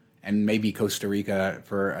eyeing, and maybe Costa Rica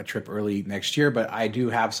for a trip early next year. But I do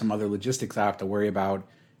have some other logistics I have to worry about,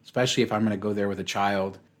 especially if I'm going to go there with a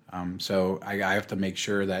child. So I have to make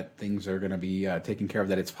sure that things are going to be taken care of,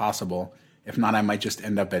 that it's possible. If not, I might just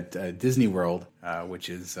end up at Disney World, which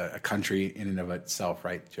is a country in and of itself,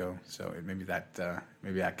 right, Joe? So maybe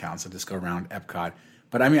that counts. I'll just go around Epcot.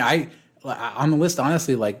 But I mean, on the list,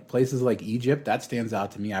 honestly, like places like Egypt, that stands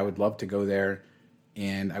out to me. I would love to go there,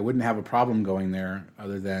 and I wouldn't have a problem going there,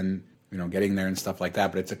 other than getting there and stuff like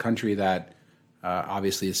that. But it's a country that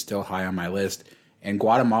obviously is still high on my list. And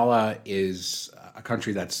Guatemala is a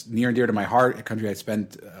country that's near and dear to my heart. A country I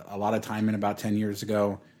spent a lot of time in about 10 years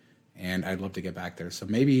ago. And I'd love to get back there. So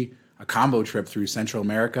maybe a combo trip through Central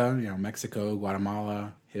America, Mexico,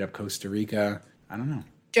 Guatemala, hit up Costa Rica. I don't know.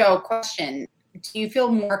 Joe, question. Do you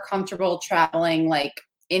feel more comfortable traveling like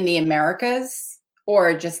in the Americas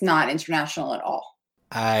or just not international at all?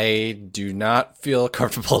 I do not feel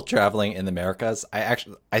comfortable traveling in the Americas.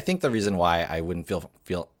 I think the reason why I wouldn't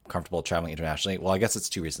feel comfortable traveling internationally, well, I guess it's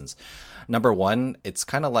two reasons. Number one, it's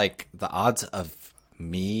kind of like the odds of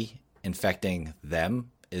me infecting them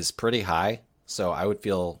is pretty high, so I would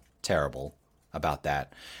feel terrible about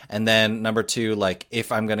that. And then number two, like if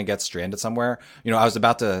I'm going to get stranded somewhere, I was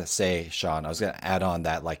about to say, Sean, I was going to add on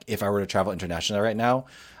that, like if I were to travel internationally right now,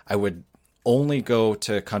 I would only go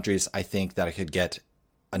to countries I think that I could get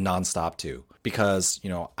a nonstop to, because,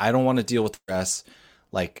 I don't want to deal with stress.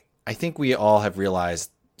 Like, I think we all have realized,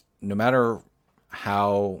 no matter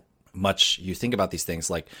how much you think about these things,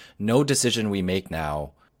 like no decision we make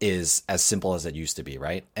now is as simple as it used to be,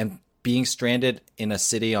 right? And being stranded in a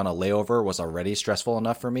city on a layover was already stressful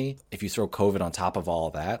enough for me. If you throw COVID on top of all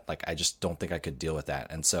of that, like I just don't think I could deal with that.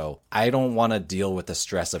 And so I don't want to deal with the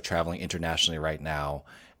stress of traveling internationally right now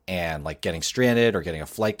and like getting stranded or getting a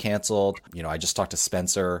flight canceled. I just talked to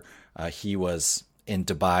Spencer. He was in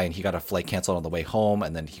Dubai and he got a flight canceled on the way home,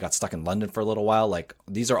 and then he got stuck in London for a little while. Like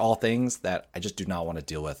these are all things that I just do not want to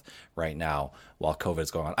deal with right now while COVID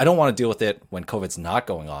is going on. I don't want to deal with it when COVID's not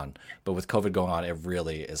going on, but with COVID going on, it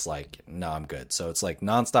really is like, no, I'm good. So it's like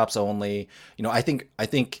nonstops only. I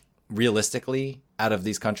think realistically, out of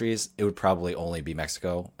these countries, it would probably only be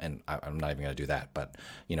Mexico, and I'm not even going to do that. But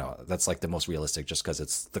that's like the most realistic, just because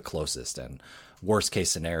it's the closest. And worst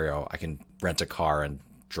case scenario, I can rent a car and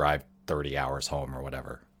drive 30 hours home or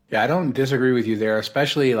whatever. Yeah, I don't disagree with you there,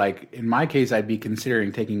 especially like in my case, I'd be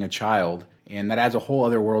considering taking a child, and that adds a whole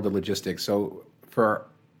other world of logistics. So for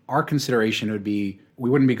our consideration, it would be, we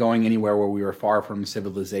wouldn't be going anywhere where we were far from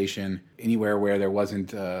civilization, anywhere where there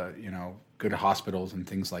wasn't, good hospitals and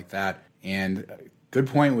things like that. And good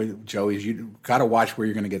point with Joe is you got to watch where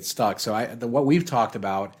you're going to get stuck. So what we've talked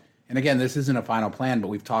about, and again, this isn't a final plan, but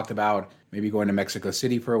we've talked about maybe going to Mexico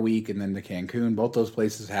City for a week and then to Cancun. Both those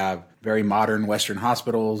places have very modern Western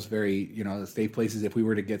hospitals, very, safe places. If we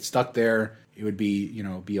were to get stuck there, it would be,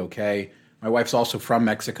 be okay. My wife's also from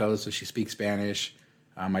Mexico, so she speaks Spanish.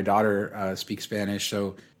 My daughter speaks Spanish.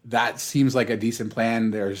 So that seems like a decent plan.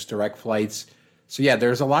 There's direct flights. So yeah,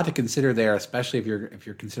 there's a lot to consider there, especially if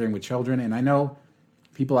you're considering with children. And I know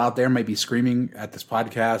people out there might be screaming at this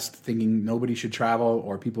podcast thinking nobody should travel,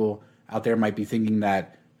 or people out there might be thinking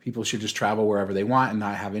that people should just travel wherever they want and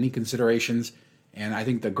not have any considerations. And I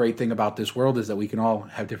think the great thing about this world is that we can all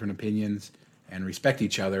have different opinions and respect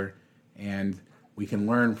each other, and we can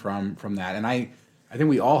learn from that. And I think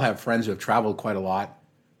we all have friends who have traveled quite a lot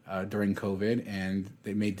during COVID, and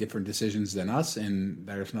they made different decisions than us, and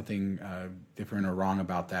there's nothing different or wrong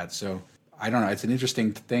about that. So I don't know. It's an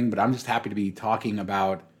interesting thing, but I'm just happy to be talking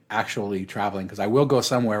about actually traveling, because I will go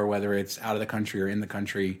somewhere, whether it's out of the country or in the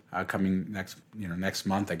country, coming next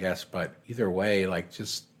month, I guess. But either way,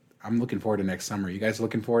 I'm looking forward to next summer. You guys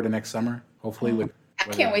looking forward to next summer? Hopefully, I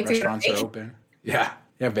can't wait restaurants are open. Yeah,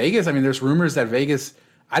 Vegas. I mean, there's rumors that Vegas.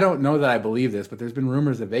 I don't know that I believe this, but there's been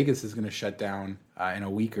rumors that Vegas is going to shut down in a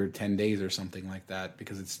week or 10 days or something like that,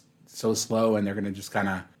 because it's so slow, and they're going to just kind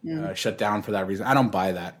of shut down for that reason. I don't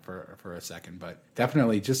buy that for a second, but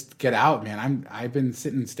definitely just get out, man. I've been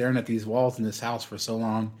sitting staring at these walls in this house for so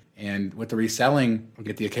long, and with the reselling, I'll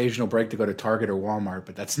get the occasional break to go to Target or Walmart,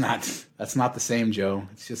 but that's not the same, Joe.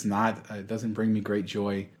 It's just not. It doesn't bring me great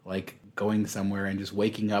joy like going somewhere and just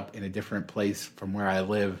waking up in a different place from where I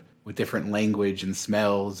live, with different language and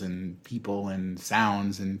smells and people and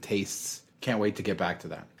sounds and tastes. Can't wait to get back to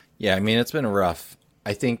that. Yeah, I mean, it's been rough.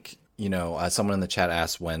 I think, someone in the chat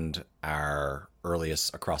asked when our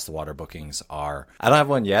earliest across the water bookings are. I don't have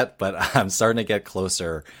one yet, but I'm starting to get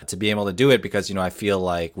closer to being able to do it, because, I feel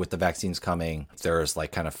like with the vaccines coming, there's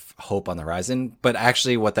like kind of hope on the horizon. But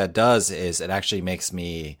actually what that does is it actually makes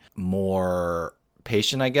me more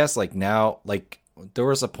patient, I guess. Like now, like there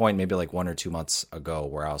was a point maybe like 1 or 2 months ago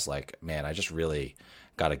where I was like, man, I just really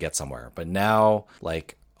got to get somewhere. But now,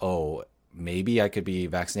 like, maybe I could be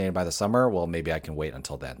vaccinated by the summer. Well, maybe I can wait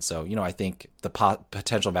until then. So, I think the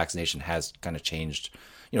potential vaccination has kind of changed.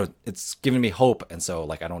 It's given me hope. And so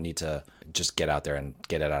I don't need to just get out there and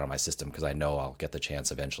get it out of my system because I know I'll get the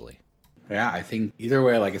chance eventually. Yeah, I think either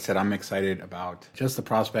way, like I said, I'm excited about just the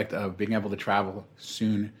prospect of being able to travel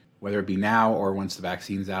soon, whether it be now or once the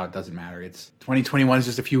vaccine's out. It doesn't matter. It's 2021 is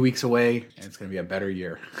just a few weeks away, and it's going to be a better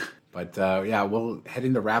year. But yeah, we'll head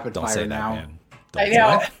into rapid Don't fire say now. that, man. I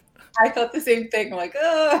know. I thought the same thing. I'm like,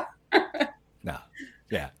 ugh. No.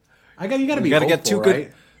 Yeah. You got to be You got to hopeful, get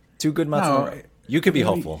right? 2 good months. No, you could be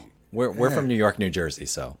hopeful. We're from New York, New Jersey,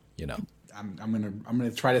 so I'm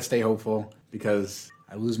gonna try to stay hopeful because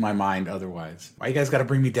I lose my mind otherwise. Why you guys got to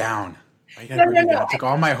bring me down? Why you got to bring me down? Took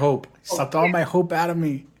all my hope, sucked all my hope out of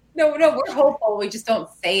me. No, we're hopeful. We just don't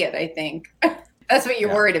say it, I think. That's what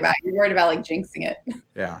you're worried about. You're worried about jinxing it.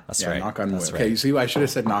 Yeah, that's right. Knock on wood. That's Okay, right. you see, I should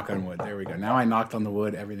have said knock on wood. There we go. Now I knocked on the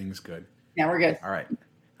wood. Everything's good. Now we're good. All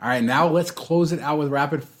right. Now let's close it out with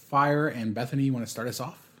rapid fire. And Bethany, you want to start us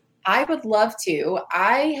off? I would love to.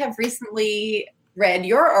 I have recently read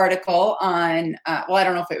your article on, I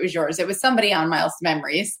don't know if it was yours. It was somebody on Miles to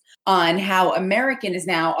Memories on how American is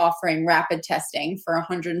now offering rapid testing for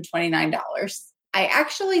 $129. I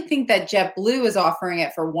actually think that JetBlue is offering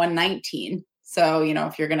it for $119. So,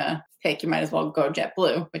 if you're going to pick, you might as well go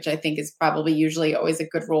JetBlue, which I think is probably usually always a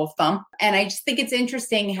good rule of thumb. And I just think it's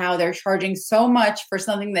interesting how they're charging so much for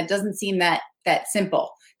something that doesn't seem that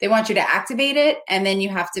simple. They want you to activate it, and then you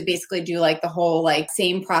have to basically do the whole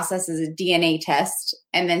same process as a DNA test,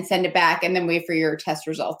 and then send it back, and then wait for your test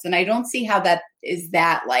results. And I don't see how that is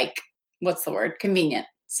that convenient.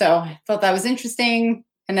 So I thought that was interesting,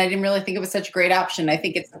 and I didn't really think it was such a great option. I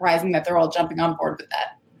think it's surprising that they're all jumping on board with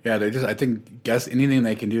that. Yeah, I guess anything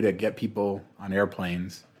they can do to get people on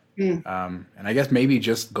airplanes. And I guess maybe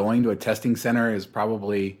just going to a testing center is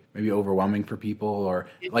probably maybe overwhelming for people, or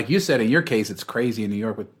like you said, in your case, it's crazy in New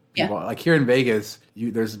York with people. Like here in Vegas,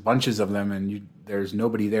 there's bunches of them and there's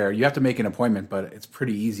nobody there. You have to make an appointment, but it's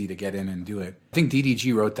pretty easy to get in and do it. I think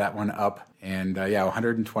DDG wrote that one up, and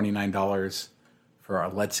 $129 for a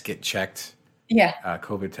Let's Get Checked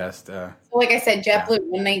COVID test. So like I said,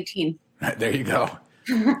 JetBlue, $119. There you go.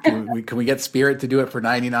 Can we get Spirit to do it for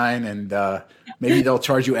 $99, and maybe they'll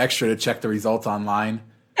charge you extra to check the results online?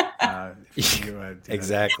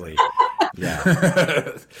 Exactly. Yeah.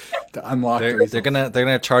 To unlock they're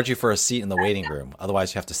gonna charge you for a seat in the waiting room.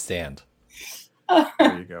 Otherwise, you have to stand.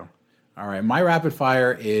 There you go. All right, my rapid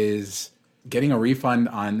fire is getting a refund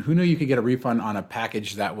on. Who knew you could get a refund on a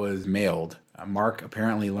package that was mailed? Mark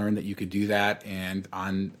apparently learned that you could do that, and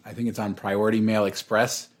I think it's on Priority Mail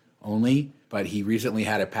Express only. But he recently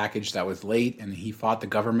had a package that was late, and he fought the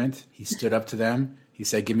government. He stood up to them. He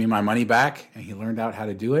said, "Give me my money back," and he learned out how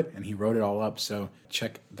to do it, and he wrote it all up. So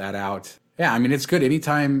check that out. Yeah, I mean, it's good.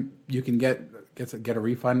 Anytime you can get a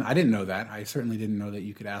refund. I didn't know that. I certainly didn't know that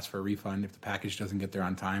you could ask for a refund if the package doesn't get there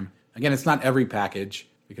on time. Again, it's not every package,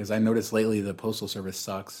 because I noticed lately the Postal Service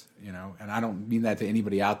sucks, and I don't mean that to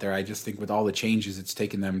anybody out there. I just think with all the changes, it's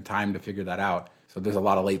taken them time to figure that out. So there's a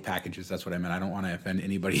lot of late packages. That's what I meant. I don't want to offend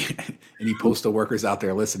anybody, any postal workers out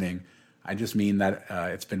there listening. I just mean that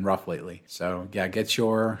it's been rough lately. So yeah, get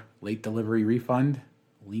your late delivery refund.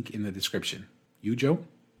 Link in the description. You, Joe?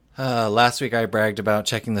 Last week I bragged about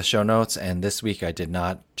checking the show notes, and this week I did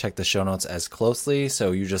not check the show notes as closely.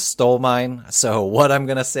 So you just stole mine. So what I'm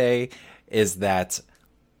going to say is that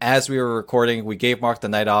as we were recording, we gave Mark the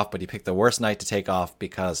night off, but he picked the worst night to take off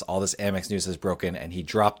because all this Amex news is broken, and he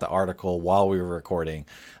dropped the article while we were recording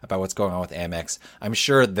about what's going on with Amex. I'm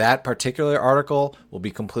sure that particular article will be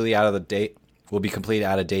completely out of date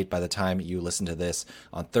by the time you listen to this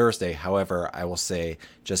on Thursday. However, I will say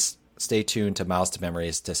just stay tuned to Miles to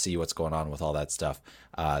Memories to see what's going on with all that stuff.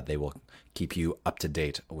 They will keep you up to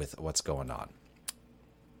date with what's going on.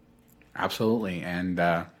 Absolutely.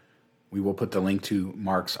 And we will put the link to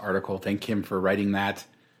Mark's article. Thank him for writing that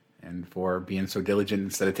and for being so diligent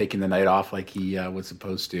instead of taking the night off like he was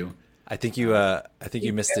supposed to. I think you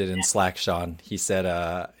missed it in Slack, Sean. He said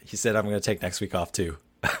I'm going to take next week off too.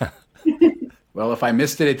 Well, if I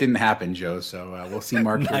missed it, it didn't happen, Joe. So we'll see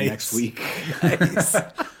Mark here next week. Nice.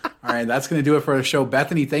 All right, that's going to do it for the show.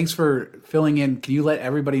 Bethany, thanks for filling in. Can you let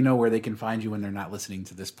everybody know where they can find you when they're not listening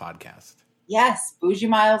to this podcast? Yes,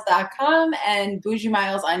 bougiemiles.com and Bougie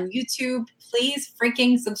Miles on YouTube. Please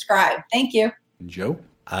freaking subscribe. Thank you. And Joe?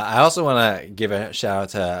 I also want to give a shout out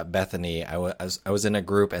to Bethany. I was in a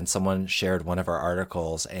group and someone shared one of our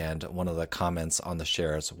articles, and one of the comments on the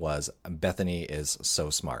shares was, "Bethany is so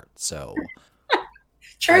smart." So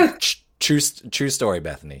Truth. True story,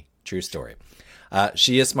 Bethany. True story.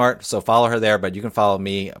 She is smart, so follow her there. But you can follow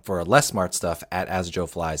me for less smart stuff at As Joe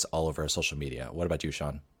Flies all over social media. What about you,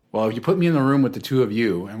 Sean? Well, if you put me in the room with the two of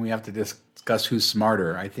you and we have to discuss who's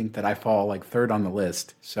smarter, I think that I fall like third on the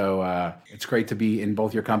list. So it's great to be in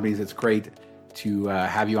both your companies. It's great to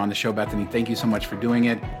have you on the show, Bethany. Thank you so much for doing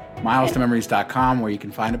it. milestomemories.com, where you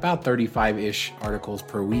can find about 35-ish articles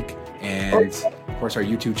per week. And of course, our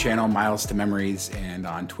YouTube channel, Miles to Memories, and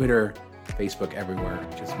on Twitter, Facebook, everywhere,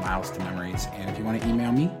 just Miles to Memories. And if you want to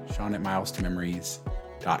email me, Sean at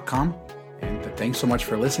milestomemories.com. And thanks so much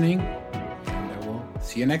for listening. And we'll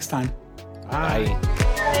see you next time. Bye.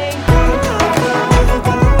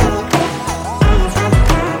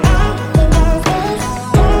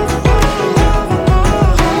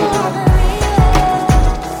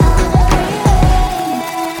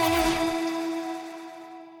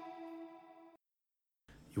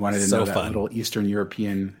 You wanted to know that little Eastern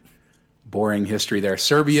European boring history there.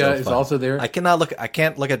 Serbia is also there. I can't look at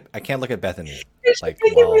Bethany. Like I can't look at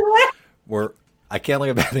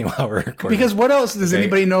Bethany while we're recording. Because what else does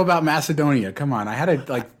anybody know about Macedonia? Come on, I had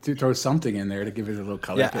to throw something in there to give it a little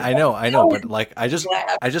color. Yeah, I know, but like I just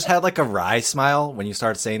had like a wry smile when you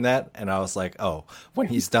started saying that, and I was like, oh, when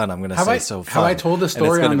he's done, I'm gonna say so fun. Have I told the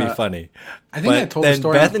story? And it's gonna be funny. I think I told the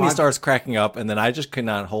story. Then Bethany starts cracking up, and then I just could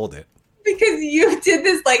not hold it because you did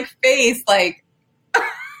this like face, like.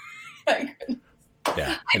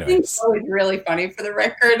 Yeah, I think that was really funny for the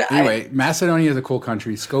record. Anyway, Macedonia is a cool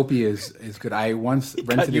country. Skopje is good. I once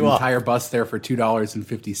rented an entire bus there for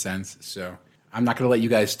 $2.50. So I'm not going to let you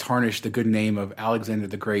guys tarnish the good name of Alexander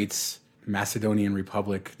the Great's Macedonian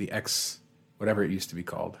Republic, the whatever it used to be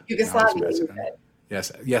called. Yugoslavia.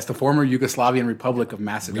 Yes, the former Yugoslavian Republic of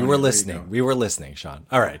Macedonia. We were listening, Sean.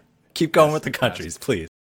 All right, keep going with the countries, please.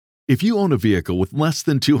 If you own a vehicle with less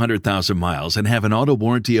than 200,000 miles and have an auto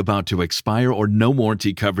warranty about to expire or no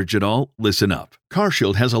warranty coverage at all, listen up.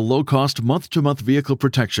 CarShield has a low-cost month-to-month vehicle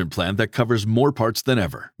protection plan that covers more parts than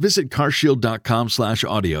ever. Visit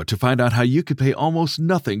carshield.com/audio to find out how you could pay almost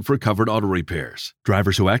nothing for covered auto repairs.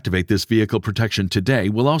 Drivers who activate this vehicle protection today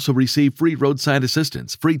will also receive free roadside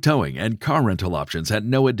assistance, free towing, and car rental options at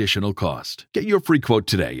no additional cost. Get your free quote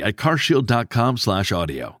today at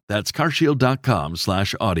carshield.com/audio. That's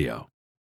carshield.com/audio.